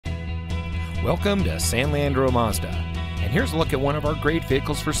Welcome to San Leandro Mazda, and here's a look at one of our great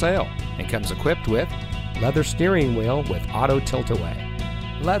vehicles for sale, and comes equipped with leather steering wheel with auto tilt-away,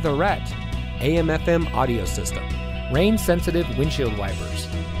 leatherette, AM/FM audio system, rain-sensitive windshield wipers,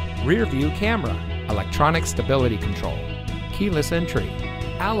 rear view camera, electronic stability control, keyless entry,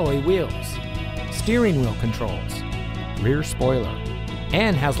 alloy wheels, steering wheel controls, rear spoiler,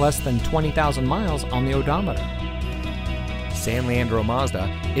 and has less than 20,000 miles on the odometer. San Leandro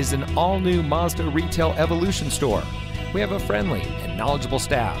Mazda is an all-new Mazda retail evolution store. We have a friendly and knowledgeable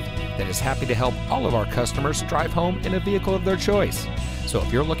staff that is happy to help all of our customers drive home in a vehicle of their choice. So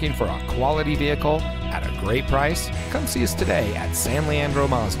if you're looking for a quality vehicle at a great price, come see us today at San Leandro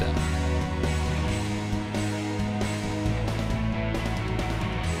Mazda.